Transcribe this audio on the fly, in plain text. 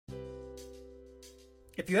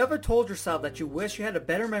If you ever told yourself that you wish you had a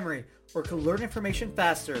better memory or could learn information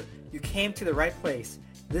faster, you came to the right place.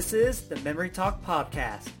 This is the Memory Talk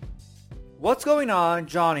Podcast. What's going on?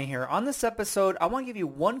 Johnny here. On this episode, I want to give you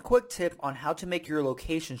one quick tip on how to make your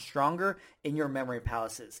location stronger in your memory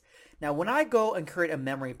palaces. Now, when I go and create a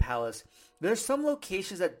memory palace, there's some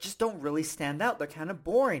locations that just don't really stand out. They're kind of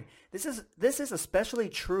boring. This is especially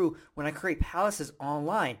true when I create palaces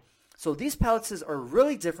online. So these palaces are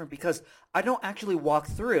really different because I don't actually walk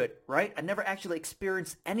through it, right? I never actually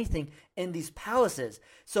experienced anything in these palaces.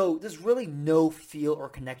 So there's really no feel or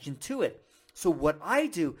connection to it. So what I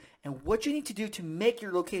do and what you need to do to make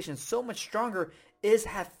your location so much stronger is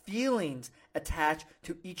have feelings attached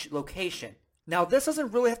to each location. Now, this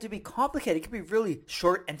doesn't really have to be complicated. It can be really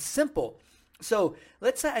short and simple. So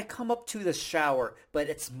let's say I come up to the shower, but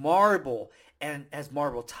it's marble and has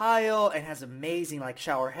marble tile and has amazing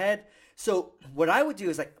shower head. So what I would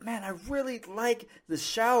do is man, I really like the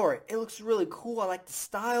shower. It looks really cool. I like the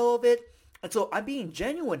style of it. And so I'm being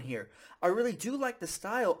genuine here. I really do like the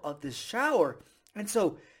style of this shower. And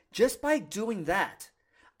so just by doing that,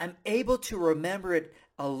 I'm able to remember it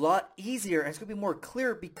a lot easier. And it's going to be more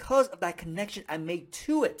clear because of that connection I made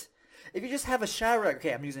to it. If you just have a shower,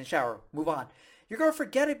 okay, I'm using a shower, move on. You're going to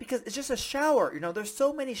forget it because it's just a shower. There's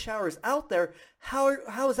so many showers out there.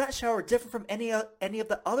 How is that shower different from any of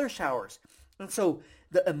the other showers? And so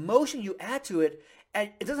the emotion you add to it, and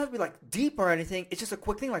it doesn't have to be deep or anything. It's just a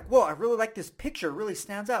quick thing whoa, I really like this picture. It really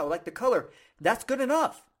stands out. I like the color. That's good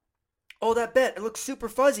enough. Oh, that bed, it looks super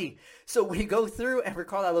fuzzy. So when you go through and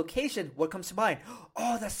recall that location, what comes to mind?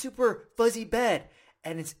 Oh, that super fuzzy bed.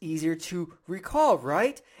 And it's easier to recall,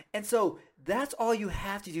 right? And so that's all you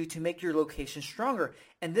have to do to make your location stronger.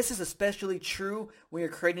 And this is especially true when you're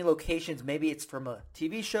creating locations. Maybe it's from a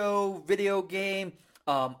TV show, video game,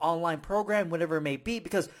 online program, whatever it may be,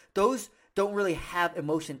 because those don't really have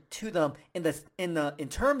emotion to them in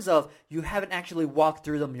terms of you haven't actually walked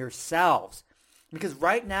through them yourselves. Because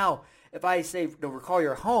right now, if I say recall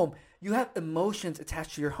your home, you have emotions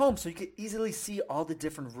attached to your home, so you can easily see all the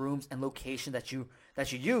different rooms and locations that you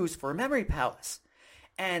use for a memory palace.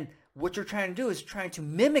 And what you're trying to do is trying to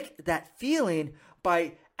mimic that feeling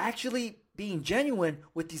by actually being genuine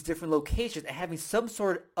with these different locations and having some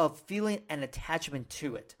sort of feeling and attachment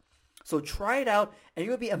to it. So try it out, and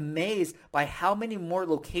you'll be amazed by how many more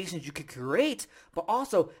locations you could create, but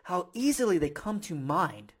also how easily they come to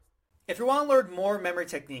mind. If you want to learn more memory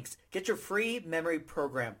techniques, get your free memory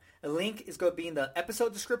program. A link is going to be in the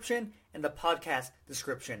episode description and the podcast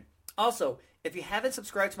description. Also, if you haven't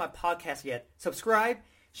subscribed to my podcast yet, subscribe,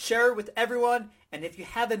 share it with everyone, and if you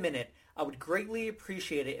have a minute, I would greatly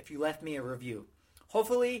appreciate it if you left me a review.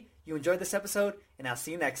 Hopefully, you enjoyed this episode, and I'll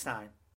see you next time.